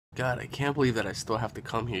God, I can't believe that I still have to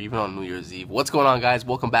come here even on New Year's Eve. What's going on, guys?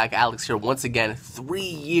 Welcome back. Alex here once again. 3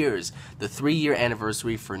 years, the 3-year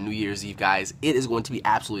anniversary for New Year's Eve, guys. It is going to be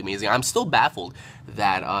absolutely amazing. I'm still baffled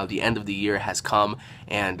that the end of the year has come.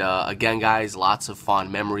 And again, guys, lots of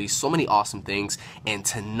fond memories, so many awesome things. And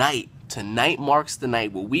tonight marks the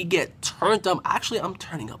night where we get turned up. Actually, I'm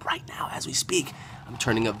turning up right now as we speak. I'm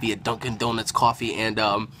turning up via Dunkin' Donuts coffee, and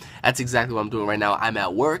that's exactly what I'm doing right now. I'm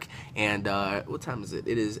at work, and what time is it?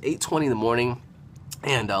 It is 8:20 in the morning,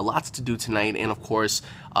 and lots to do tonight. And of course,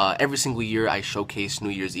 every single year I showcase New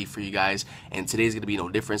Year's Eve for you guys, and today's gonna be no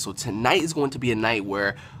different. So tonight is going to be a night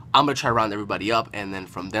where I'm gonna try to round everybody up, and then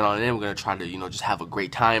from then on in, we're gonna try to, just have a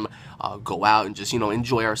great time, go out and just,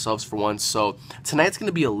 enjoy ourselves for once. So tonight's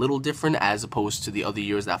gonna be a little different as opposed to the other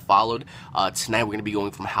years that followed. Tonight we're gonna be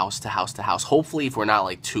going from house to house to house. Hopefully, if we're not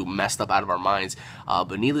like too messed up out of our minds.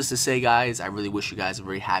 But needless to say, guys, I really wish you guys a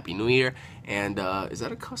very happy New Year. And is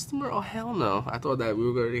that a customer? Oh, hell no. I thought that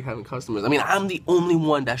we were already having customers. I mean, I'm the only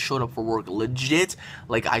one that showed up for work. Legit.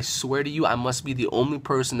 Like, I swear to you, I must be the only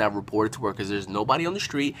person that reported to work because there's nobody on the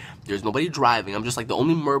street. There's nobody driving. I'm just like the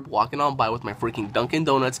only merp walking on by with my freaking Dunkin'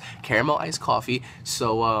 Donuts caramel iced coffee.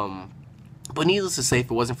 So, but needless to say,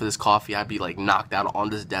 if it wasn't for this coffee, I'd be like knocked out on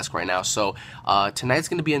this desk right now. So tonight's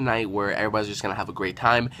going to be a night where everybody's just going to have a great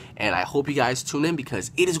time. And I hope you guys tune in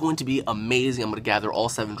because it is going to be amazing. I'm going to gather all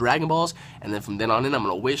 7 Dragon Balls. And then from then on in, I'm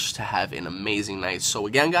going to wish to have an amazing night. So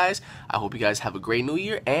again, guys, I hope you guys have a great New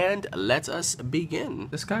Year. And let us begin.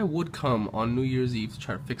 This guy would come on New Year's Eve to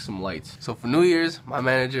try to fix some lights. So for New Year's, my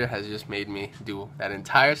manager has just made me do that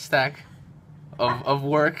entire stack of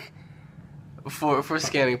work. For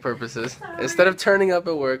scanning purposes. Instead of turning up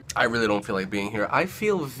at work, I really don't feel like being here. I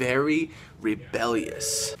feel very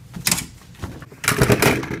rebellious.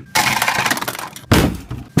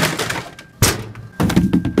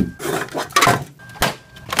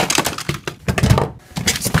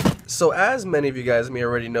 So as many of you guys may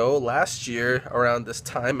already know, last year around this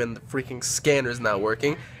time, and the freaking scanner's not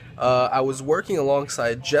working, I was working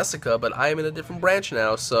alongside Jessica, but I am in a different branch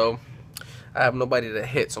now, so I have nobody to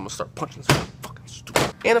hit, so I'm gonna start punching some fucking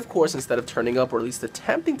stupid. And of course, instead of turning up, or at least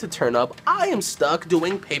attempting to turn up, I am stuck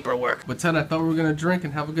doing paperwork. But Ted, I thought we were gonna drink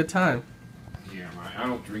and have a good time. Yeah, man, I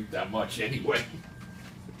don't drink that much anyway.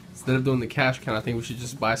 Instead of doing the cash count, I think we should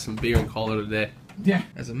just buy some beer and call it a day. Yeah.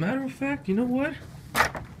 As a matter of fact, you know what?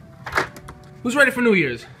 Who's ready for New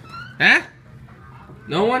Year's? Huh?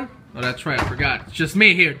 No one? Oh, that's right, I forgot. It's just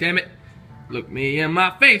me here, damn it. Look me in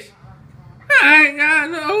my face. I ain't got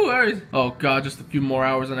no worries. Oh god, just a few more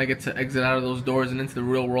hours and I get to exit out of those doors and into the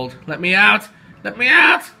real world. Let me out! Let me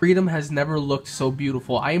out! Freedom has never looked so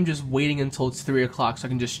beautiful. I am just waiting until it's 3 o'clock so I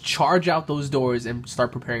can just charge out those doors and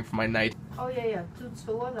start preparing for my night. Oh yeah,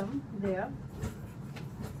 two of them there.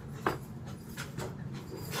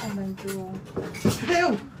 And then do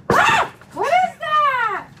Ew! Ah! What is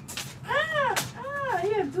that?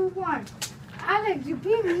 Here, do one. Alex, you're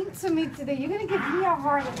being mean to me today. You're gonna give me a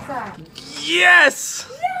heart attack. Yes!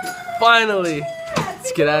 No! Finally! Yeah,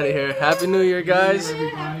 Let's get out of here. Happy New Year, guys.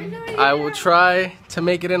 Happy New Year. I will try to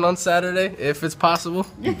make it in on Saturday, if it's possible.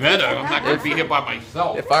 You better. I'm not gonna be here by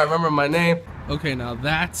myself. If I remember my name. Okay, now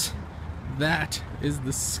that is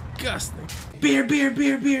disgusting. Beer, beer,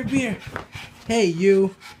 beer, beer, beer. Hey,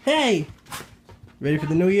 you. Hey. Ready for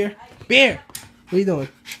the new year? Beer. What are you doing?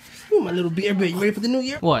 You my little beer, beer. You ready for the new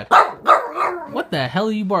year? What? What the hell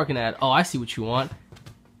are you barking at? Oh, I see what you want.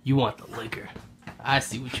 You want the liquor. I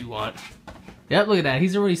see what you want. Yep, look at that.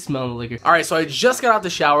 He's already smelling the liquor. Alright, so I just got out the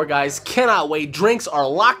shower, guys. Cannot wait. Drinks are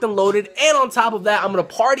locked and loaded. And on top of that, I'm going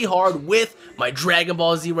to party hard with my Dragon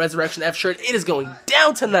Ball Z Resurrection F shirt. It is going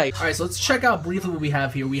down tonight. Alright, so let's check out briefly what we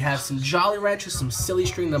have here. We have some Jolly Ranchers, some silly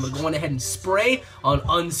string that I'm going to go ahead and spray on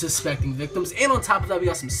unsuspecting victims. And on top of that, we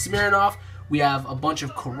got some Smirnoff. We have a bunch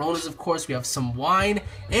of Coronas, of course. We have some wine.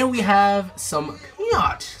 And we have some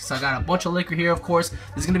peanut. So I got a bunch of liquor here, of course.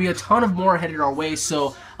 There's going to be a ton of more headed our way.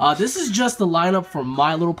 So this is just the lineup for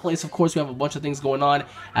my little place. Of course, we have a bunch of things going on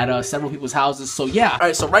at several people's houses. So yeah.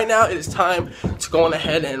 Alright, so right now it is time to go on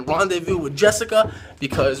ahead and rendezvous with Jessica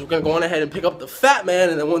because we're going to go on ahead and pick up the fat man.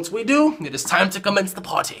 And then once we do, it is time to commence the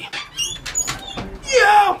party.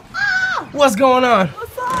 Yo! What's going on?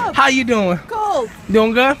 What's up? How you doing? Cold.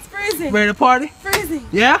 Doing good? It's freezing. Ready to party? Freezing.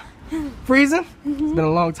 Yeah? Freezing? It's been a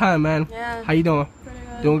long time, man. Yeah. How you doing? Pretty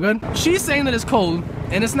good. Doing good? She's saying that it's cold,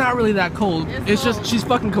 and it's not really that cold. It's just she's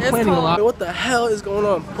fucking complaining a lot. What the hell is going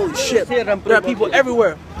on? Holy shit. There are people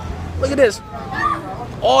everywhere. Look at this.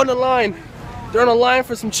 All in the line. They're on a line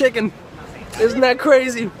for some chicken. Isn't that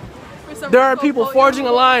crazy? There are people forging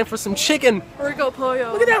a line for some chicken. Rico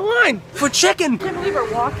Pollo. Look at that line for chicken. I can't believe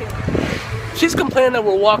we're walking. She's complaining that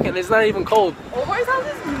we're walking. It's not even cold. Omar's house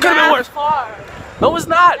is Could've been mad worse. far. No, it's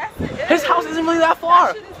not. Yes, it is. His house isn't really that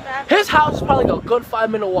far. That shit is mad His house is probably like a good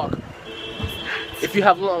 5-minute walk. If you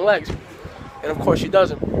have long legs. And of course she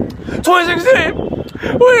doesn't. 2016!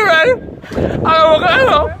 We ready?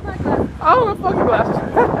 I don't have fucking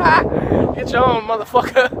glasses. Get your own,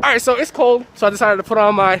 motherfucker. Alright, so it's cold, so I decided to put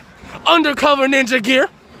on my undercover ninja gear.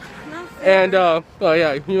 And, oh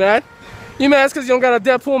yeah, you mad? You mad because you don't got a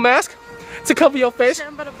Deadpool mask to cover your face?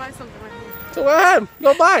 I'm about to buy something right here. So go ahead,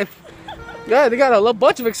 go buy it. Yeah, they got a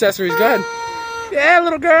bunch of accessories, go ahead. Yeah,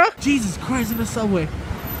 little girl. Jesus Christ, look at the subway.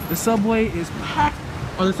 The subway is packed.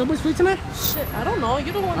 Are the subways free tonight? Shit, I don't know.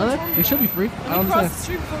 You don't want to tell me. They should be free. I don't Let me cross understand. the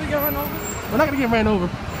street before we get run over. We're not gonna get ran over.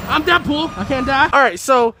 I'm Deadpool. I can't die. All right,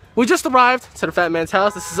 so we just arrived to the fat man's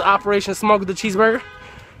house. This is Operation Smuggle the Cheeseburger.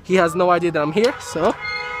 He has no idea that I'm here, so.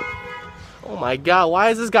 Oh my God, why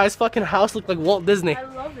does this guy's fucking house look like Walt Disney? I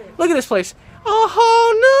love it. Look at this place. A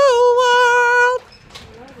whole new world.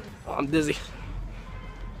 Oh, I'm dizzy.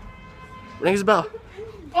 Ring his bell.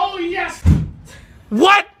 Oh yes!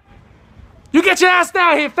 What? You get your ass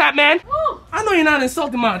down here, fat man. Oh. I know you're not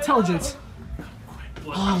insulting my intelligence.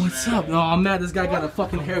 Oh, what's up? Oh, I'm mad this guy got a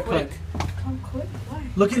fucking haircut. Come quick. Why?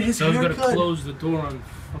 Look at his So I was haircut. gonna close the door on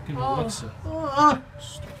fucking Alexa.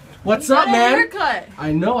 What's You up, got a man? haircut.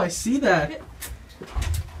 I know, I see that.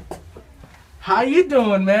 How you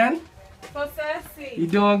doing, man? So sassy. You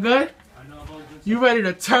doing good? You ready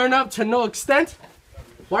to turn up to no extent?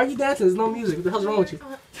 Why are you dancing? There's no music. What the hell's wrong with you?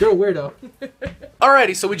 You're a weirdo.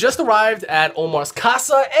 Alrighty, so we just arrived at Omar's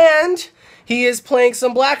casa and he is playing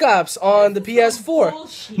some Black Ops on the PS4.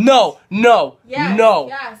 Bullshit. No, no, Yes, no,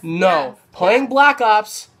 yes, no. yes, Playing yes. Black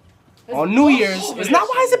Ops on New Year's bullshit. is not.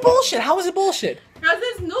 Why is it bullshit? How is it bullshit? Because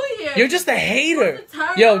it's New Year. You're just a hater. Supposed to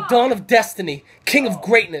turn Yo, up. Dawn of Destiny, King of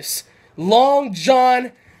Greatness, Long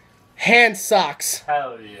John, hand socks.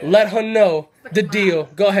 Hell yeah. Let her know the deal.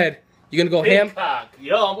 Go ahead. You gonna go ham? Big cock.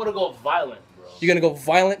 Yo, I'm gonna go violent, bro. You gonna go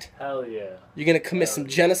violent? Hell yeah. You gonna commit some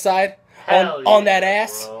genocide Hell on yeah, that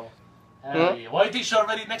ass? bro. Hell yeah. Why do you think she's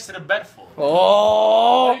already next to the bed for? Why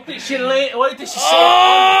Oh! do you think she lay? Why do you think she's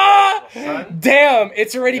Ah! son? Damn!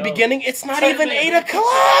 It's already Yo, beginning. It's not 10 even minutes, 8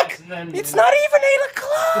 o'clock. and then- It's not even 8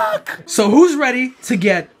 o'clock. So who's ready to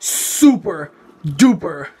get super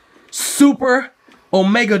duper, super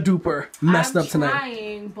omega duper messed up tonight?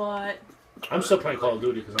 Trying, but I'm still playing Call of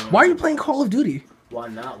Duty because I'm. Why are you playing Call of Duty? Why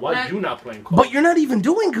not? Why Like- you not playing Call? But you're not even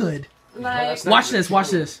doing good. like that's not Watch even this, watch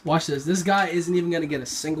true. this, watch this. This guy isn't even gonna get a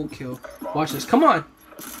single kill. Watch this. Come on.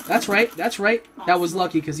 That's right, that's right. That was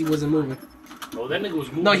lucky because he wasn't moving. Oh, that nigga was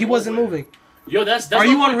moving. No, he wasn't over. moving. Yo, that's Are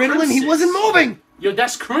you like on Crim Ritalin? He 6. wasn't moving. Yo,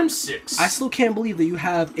 that's Crim 6. I still can't believe that you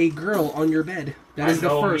have a girl on your bed. That is I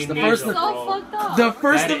know, the first. The me first. neither. so bro. fucked up. The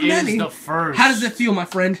first That of is many. the first. How does it feel, my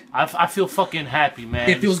friend? I feel fucking happy, man.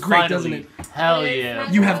 It feels Just great, finally. doesn't Hell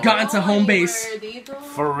yeah. You have gotten to home base.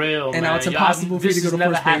 For real, And man. now it's Yo, impossible for you to this go to has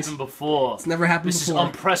never first base. happened before. It's never happened This before. is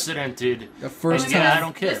unprecedented. The first And yeah, time. I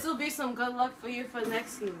don't care. This will be some good luck for you for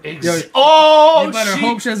next year. Yo, Oh, you better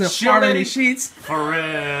hope she doesn't fart on already- these sheets. For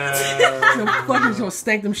real. So fucking gonna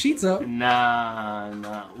stank them sheets up.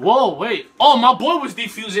 Nah. Whoa, wait. Oh, my boy was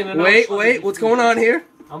defusing. And I was fucking Wait, what's going on here?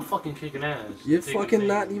 I'm fucking kicking ass. You're Taking fucking things.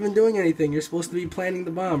 not even doing anything. You're supposed to be planting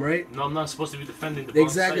the bomb, right? No, I'm not supposed to be defending the bomb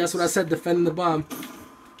Exactly, that's what I sites. said, defending the bomb.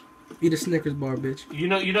 Eat a Snickers bar, bitch. You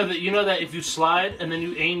know that if you slide and then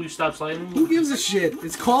you aim, you stop sliding. Who gives a shit?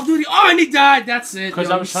 It's Call of Duty. Oh, and he died. That's it. Because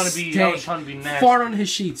Yo, I was trying to be nasty. Fart on his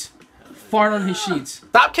sheets. Fart on his sheets.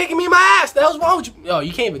 Stop kicking me in my ass. The hell's wrong with you? Yo,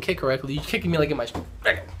 you can't even kick correctly. You're kicking me like in my.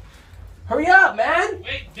 Hurry up, man.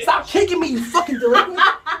 Wait, Stop kicking me, you fucking delinquent.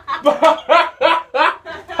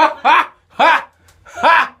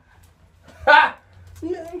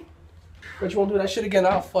 But you won't do that shit again,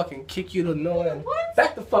 I'll fucking kick you to no end. What?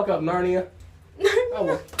 Back the fuck up, Narnia. I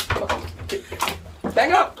will fucking kick you.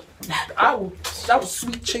 Back up. I will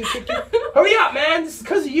sweet chin kick you. Hurry up, man. This is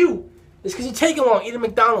because of you. It's because you're taking long eating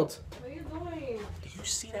McDonald's. What are you doing? Do you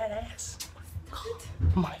see that ass?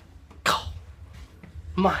 My God.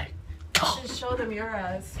 My God. Just show them your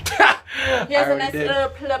ass. I He has a already nice did. little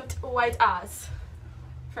plumped white ass.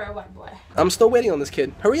 For a white boy. I'm still waiting on this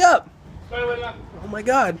kid. Hurry up. Oh my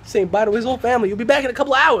God. Saying bye to his whole family. You'll be back in a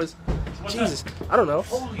couple of hours. Jesus. I don't know.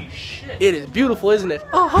 Holy shit. It is beautiful, isn't it?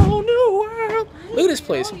 A whole new world. Look at this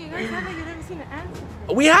place. Oh, you guys have like you never seen an ass?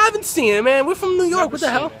 We haven't seen it, man. We're from New York. What the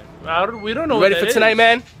hell? We don't know. You ready for tonight,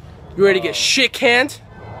 man? You ready to get shit canned?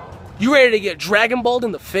 You ready to get Dragon Balled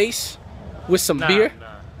in the face with some beer?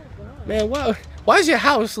 Man, why is your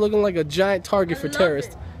house looking like a giant target for love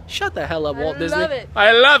terrorists? Shut the hell up, Walt Disney. love it.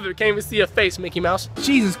 I love it. Can't even see your face, Mickey Mouse.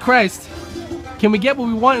 Jesus Christ. Can we get what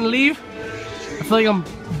we want and leave? feel like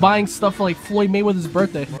I'm buying stuff for like Floyd Mayweather's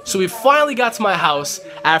birthday. So we finally got to my house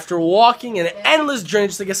after walking an endless journey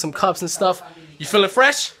just to get some cups and stuff. You feeling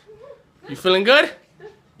fresh? You feeling good?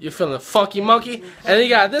 You feeling funky monkey? And then you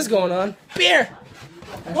got this going on. Beer!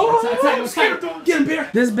 Oh, get him, Beer!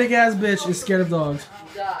 This big ass bitch is scared of dogs.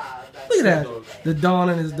 Look at that. The Dawn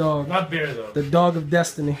and his dog. Not Bear though. The dog of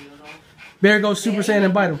destiny. Bear goes Super Saiyan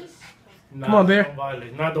and bite him. Come on, Bear. Don't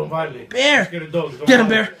violate. Nah, don't violate. Bear! Scared of dogs. Don't Get him,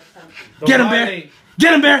 violate. Bear! Don't Get him, Bear! violate.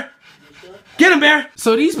 Get him, Bear! Get him, Bear!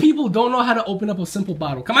 So these people don't know how to open up a simple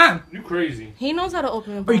bottle. Come on! You crazy. He knows how to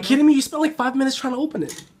open it. Are you kidding me? You spent like 5 minutes trying to open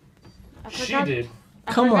it. She did.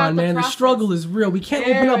 Come on, man. The struggle is real. We can't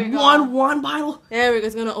There open we up go. one bottle. There we go.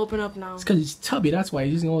 It's gonna open up now. It's because he's tubby. That's why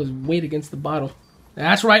he's using all his weight against the bottle.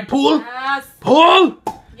 That's right. Pull! Yes. Pull!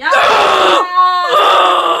 Yes.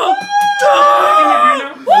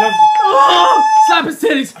 Slap his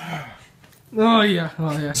titties. Oh yeah,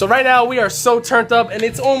 oh yeah. So right now we are so turned up, and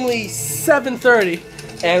it's only 7:30,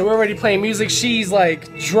 and we're already playing music. She's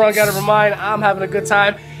like drunk out of her mind. I'm having a good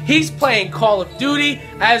time. He's playing Call of Duty,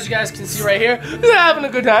 as you guys can see right here. They're having a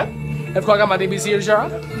good time. Of course, I got my DBC here,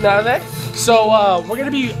 none of that. So we're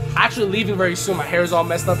gonna be actually leaving very soon. My hair's all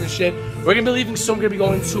messed up and shit. We're gonna be leaving soon. We're gonna be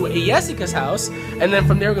going to Jessica's house, and then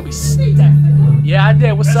from there we're gonna be staying. Yeah, I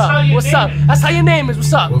did. What's up? What's up? That's how your name is.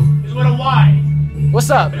 What's up? It's with a Y. What's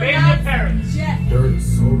up? Name your parents.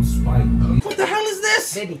 What the hell is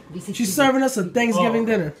this? She's serving us a Thanksgiving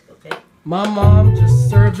dinner. My mom just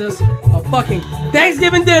served us a fucking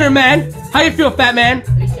Thanksgiving dinner, man. How you feel, fat man?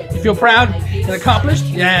 You feel proud and accomplished?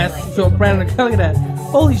 Yes, you feel proud and accomplished. Look at that.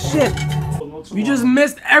 Holy shit. You just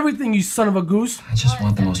missed everything, you son of a goose. I just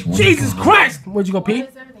want the most wonderful. Jesus Christ! Where'd you go pee?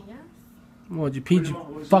 Everything, yeah? What'd you pee? Did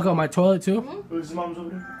you fuck up my toilet too? His mom's over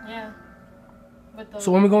there. Yeah. With the,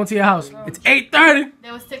 So when we going to your house? It's 8:30.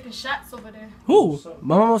 they was taking shots over there. Who?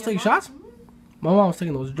 My mom was taking shots? My mom was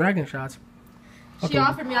taking those dragon shots. She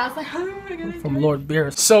offered me. I was like, oh my god. From Lord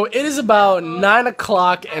Beerus. So it is about 9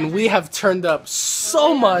 o'clock, and we have turned up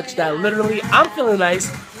so much that literally I'm feeling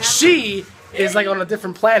nice. She is like on a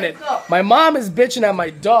different planet. My mom is bitching at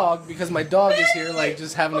my dog because my dog is here, like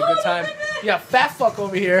just having a good time. You got fat fuck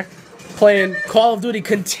over here playing Call of Duty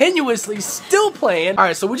continuously, still playing. All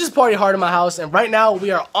right, so we just party hard in my house, and right now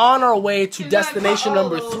we are on our way to destination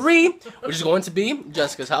number 3, which is going to be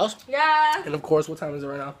Jessica's house. Yeah. And of course, what time is it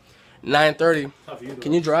right now? 9:30.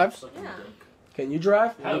 Can you drive? Yeah. Can you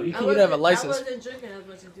drive? Hell, You can have a license. I wasn't drinking as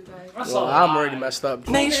much as you guys. Well, I'm already messed up.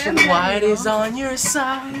 Nationwide is on your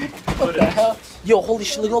side. What the hell? Yo, holy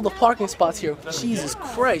shit, look at all the parking spots here. Jesus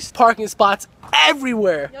Christ. Parking spots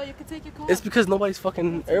everywhere. Yo, you can take your car. It's because nobody's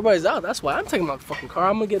fucking, everybody's out. That's why I'm taking my fucking car.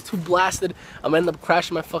 I'm gonna get too blasted. I'm gonna end up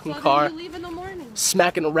crashing my fucking car. You leave in the morning.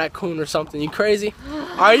 Smacking a raccoon or something. You crazy?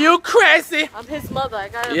 Are you crazy? I'm his mother. I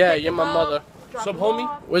gotta Yeah, pick you're him my up, mother. drop Sup, him homie?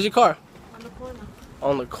 off Where's your car? On the corner.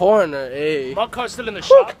 On the corner, hey. My car's still in the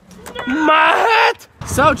shop. My hat!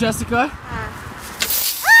 So, Jessica.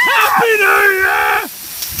 Happy New Year!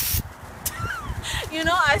 You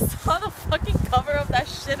know, I saw the fucking cover of that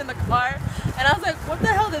shit in the car, and I was like, what the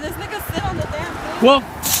hell did this nigga sit on the damn thing? Well,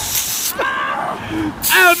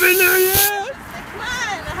 Happy New Year! Like, come on,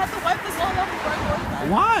 I had to wipe this all off before I go inside.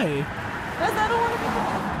 Why? Because I don't want to be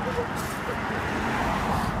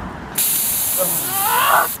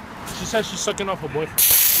She says she's sucking off her boyfriend.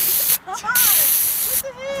 Come on,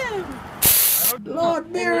 listen to him. Lord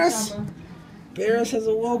Beerus! Beerus has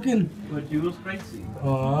awoken. But you was crazy.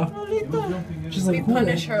 She's like,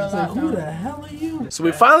 punish her a lot, who no? the hell are you? So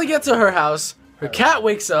we finally get to her house. Her cat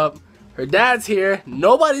wakes up. Her dad's here.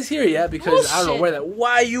 Nobody's here yet because I don't know where that.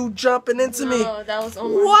 Why are you jumping into me? No, that was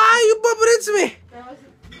Omar. Why are you bumping into me? That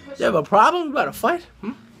was You have a problem? You better fight?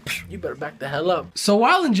 You better back the hell up. So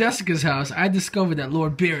while in Jessica's house, I discovered that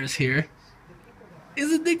Lord Beerus here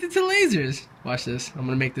is addicted to lasers. Watch this. I'm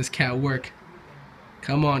gonna make this cat work.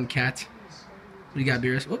 Come on, cat. What do you got,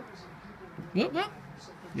 Beerus? Whoop. Whoop, whoop.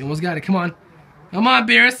 You almost got it. Come on. Come on,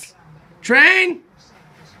 Beerus. Train.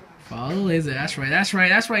 Follow the laser. That's right. That's right.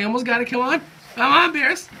 That's right. You almost got it. Come on. Come on,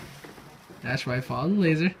 Beerus. That's right. Follow the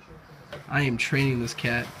laser. I am training this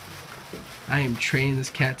cat. I am training this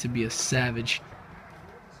cat to be a savage.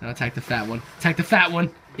 Now attack the fat one. Attack the fat one.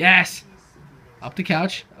 Yes. Up the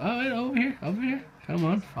couch. Oh, wait, over here. Over here. Come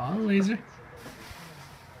on. Follow the laser.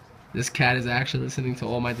 This cat is actually listening to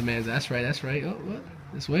all my demands. That's right. That's right. Oh, what?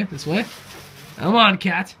 This way. This way. Come on,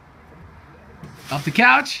 cat. Up the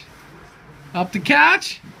couch. Up the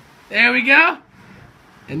couch. There we go.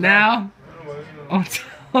 And now,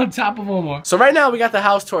 on top of Omar. So right now we got the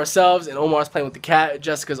house to ourselves, and Omar's playing with the cat.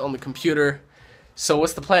 Jessica's on the computer. So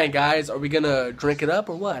what's the plan, guys? Are we gonna drink it up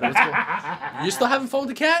or what? You still having fun with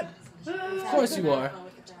the cat? Of course you are.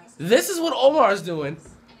 This is what Omar's doing.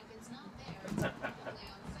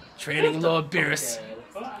 Training Lord Beerus.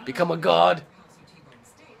 Become a god.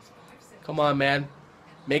 Come on, man.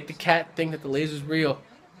 Make the cat think that the laser's real.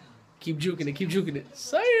 Keep juking it, keep juking it.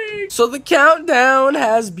 Psych! So the countdown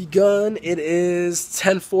has begun. It is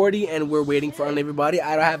 10:40 and we're waiting for everybody.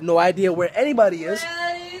 I have no idea where anybody is.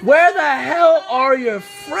 Where the hell are your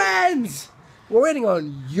friends? We're waiting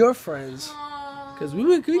on your friends. Because we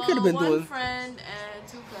could have been doing... One friend and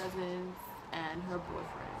 2 cousins and her boyfriend.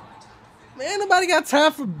 Man, nobody got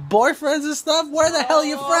time for boyfriends and stuff. Where the hell are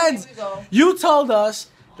your friends? You told us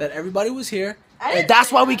that everybody was here, and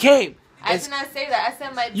that's why we came. I did not say that. I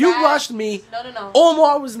said my dad... You rushed me. No.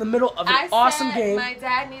 Omar was in the middle of an awesome game. My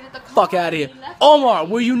dad needed the car. Fuck out of here. Omar,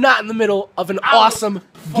 were you not in the middle of an awesome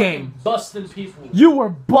game? Busting people. You were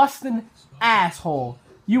busting asshole.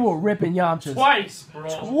 You were ripping Yamchas. Twice, bro.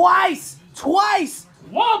 Twice!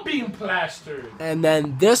 Wall being plastered. And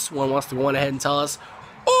then this one wants to go on ahead and tell us,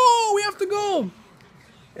 oh, we have to go.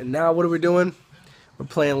 And now what are we doing? We're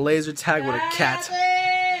playing laser tag with a cat.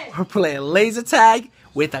 We're playing laser tag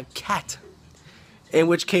with a cat. In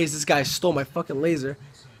which case, this guy stole my fucking laser.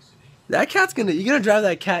 That cat's you're gonna drive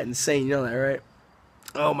that cat insane, you know that, right?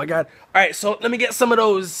 Oh my god. Alright, so let me get some of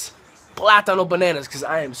those plátano bananas, because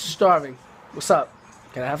I am starving. What's up?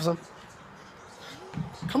 Can I have some?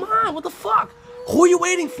 Come on, what the fuck? Who are you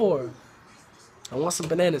waiting for? I want some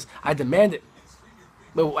bananas. I demand it.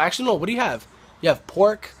 Wait, actually, no, what do you have? You have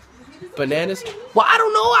pork, bananas. Well, I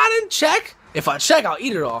don't know, I didn't check. If I check, I'll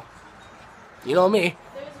eat it all. You know me.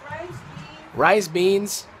 There's rice,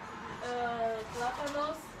 beans,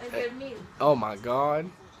 plátanos, and red meat. Oh my god.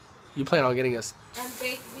 You plan on getting us And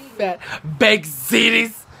baked ziti. fat baked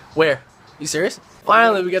zitis? Where? You serious?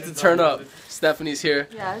 Finally, we get to turn up. Stephanie's here.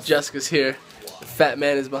 Yes. Jessica's here. The fat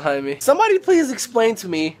man is behind me. Somebody please explain to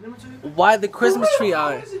me why the Christmas tree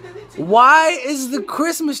on. Why is the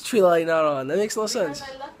Christmas tree light not on? That makes no sense.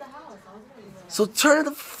 I left the house. So turn it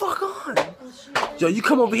the fuck on. Yo, you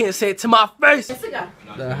come over here and say it to my face. Jessica.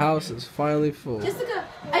 The house is finally full. Jessica,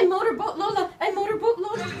 I motorboat Lola. I motorboat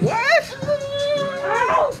Lola. What?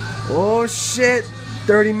 Oh shit.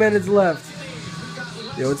 30 minutes left.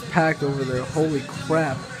 Yo, it's packed over there. Holy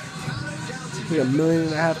crap. We got 1.5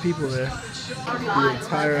 million people there. The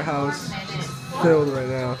entire house filled right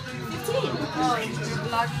now.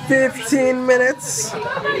 15 minutes.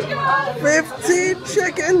 15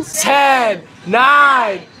 chickens. 10,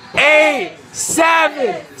 9, 8,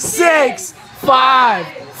 7, 6, 5,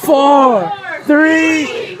 4,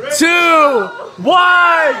 3, 2,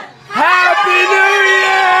 1. Happy New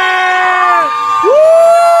Year! Woo!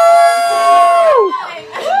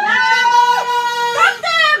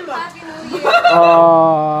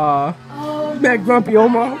 Back grumpy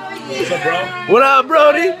Omar. What's up, bro? What up,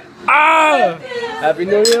 Brody? Happy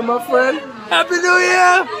New Year, my friend. Happy New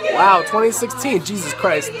Year! Wow, 2016. Jesus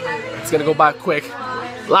Christ. It's gonna go by quick.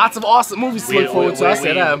 Lots of awesome movies to look forward to. I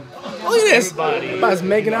said that. Look at this. Everybody's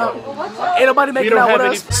making out. Ain't nobody making out with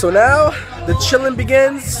us. So now, the chilling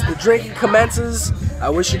begins. The drinking commences. I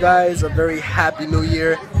wish you guys a very happy New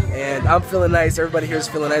Year. And I'm feeling nice. Everybody here is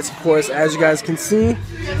feeling nice, of course. As you guys can see,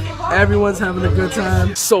 everyone's having a good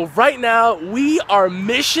time. So right now, we are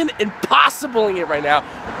mission impossibling it right now.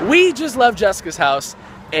 We just left Jessica's house,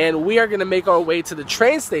 and we are going to make our way to the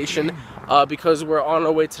train station because we're on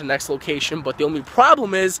our way to the next location. But the only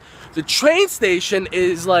problem is the train station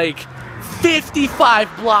is like 55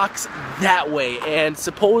 blocks that way, and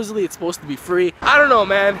supposedly it's supposed to be free. I don't know,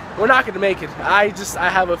 man. We're not going to make it. I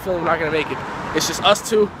have a feeling we're not going to make it. It's just us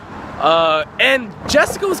two. And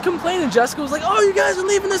Jessica was complaining. Jessica was like, oh, you guys are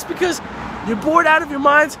leaving us because you're bored out of your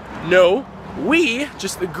minds. No, we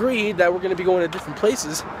just agreed that we're going to be going to different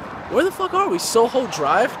places. Where the fuck are we? Soho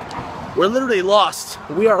Drive? We're literally lost.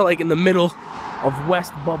 We are like in the middle of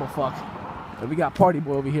West Bubblefuck. And we got Party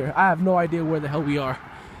Boy over here. I have no idea where the hell we are.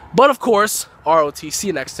 But of course,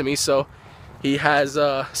 ROTC next to me, so he has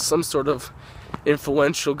some sort of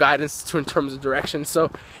influential guidance in terms of direction. So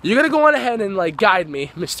you're gonna go on ahead and like guide me,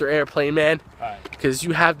 Mr. Airplane Man, because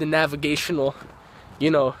you have the navigational,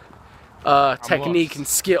 you know, technique and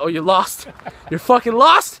skill. Oh, you're lost. You're fucking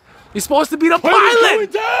lost. You're supposed to be the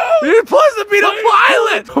pilot. You're supposed to be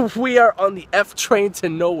the pilot. We are on the F train to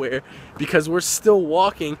nowhere because we're still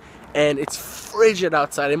walking and it's frigid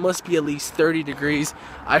outside. It must be at least 30 degrees.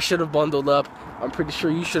 I should have bundled up. I'm pretty sure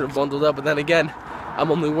you should have bundled up, but then again, I'm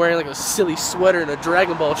only wearing like a silly sweater and a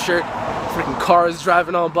Dragon Ball shirt. Freaking cars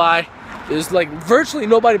driving on by. There's like virtually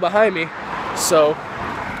nobody behind me. So,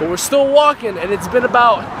 but we're still walking and it's been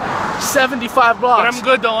about 75 blocks. But I'm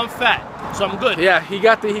good though, I'm fat. So I'm good. Yeah, he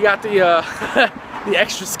got the the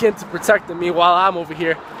extra skin to protect them. Meanwhile, I'm over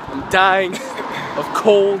here. I'm dying of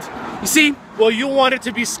cold. You see? Well, you want it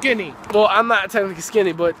to be skinny. Well, I'm not technically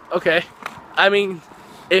skinny, but okay. I mean,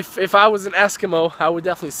 if I was an Eskimo, I would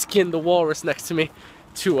definitely skin the walrus next to me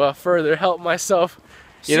to further help myself.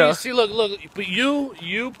 You know? See, look. But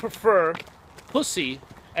you prefer pussy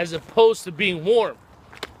as opposed to being warm.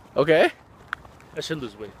 Okay. I should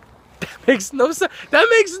lose weight. Makes no sense. That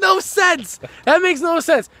makes no sense. That makes no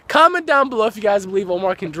sense. Comment down below if you guys believe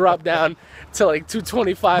Omar can drop down to like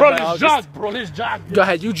 225 bro, by let's August. jog, bro. Let's jog. Go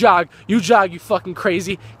ahead, you jog, you fucking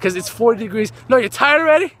crazy, because it's 40 degrees. No, you're tired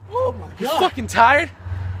already? Oh my You're fucking tired?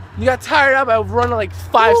 You got tired out by running like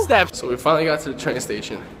 5 steps. So we finally got to the train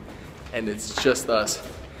station, and it's just us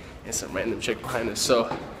and some random chick behind us.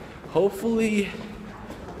 So hopefully,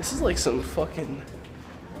 this is like some fucking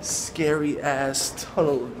scary ass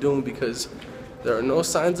tunnel of doom, because there are no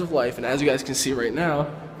signs of life, and as you guys can see right now,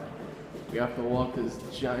 we have to walk this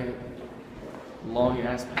giant long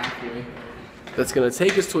ass pathway that's gonna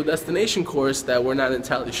take us to a destination course that we're not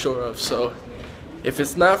entirely sure of. So if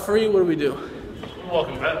it's not free, what do we do?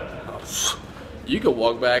 Walking back. You could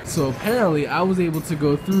walk back. So apparently I was able to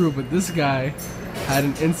go through, but this guy had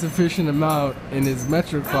an insufficient amount in his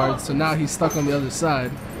Metro card, so now he's stuck on the other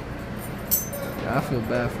side. Yeah, I feel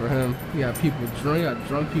bad for him. You got people drunk, you got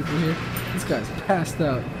drunk people here. This guy's passed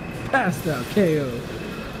out, KO.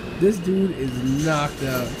 This dude is knocked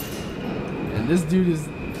out. And this dude is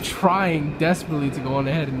trying desperately to go on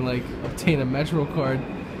ahead and like obtain a Metro card.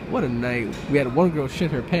 What a night. We had one girl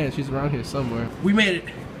shit her pants. She's around here somewhere. We made it.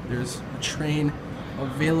 There's a train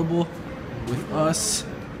available with us.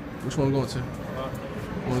 Which one are we going to?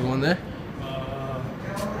 Want to go in there?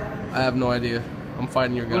 I have no idea. I'm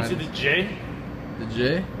fighting your guy. Go to the J? The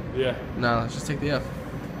J? Yeah. Nah, let's just take the F.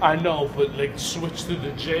 I know, but like switch to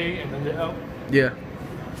the J and then the L. Yeah.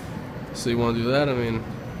 So you want to do that? I mean,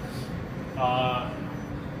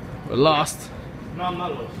 we're lost. No, I'm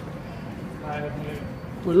not lost.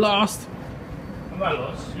 We're lost. I'm not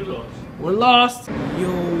lost. You're lost. We're lost. Yo,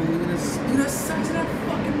 look at this. Look at the size of that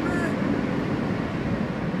fucking rat.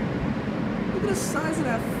 Look at the size of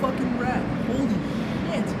that fucking rat. Holy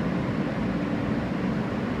shit.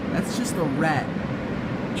 That's just a rat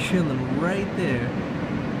chilling right there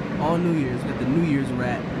on New Year's. Got the New Year's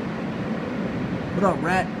rat. What up,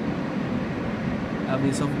 rat? Having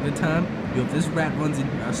yourself a good time? Yo, if this rat runs in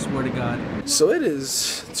here, I swear to God. So it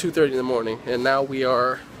is 2:30 in the morning, and now we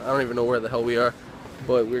are, I don't even know where the hell we are,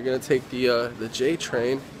 but we're gonna take the J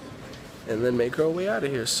train and then make our way out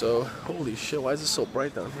of here. So, holy shit, why is it so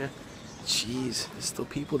bright down here? Jeez, there's still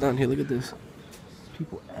people down here. Look at this. There's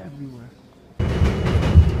people everywhere.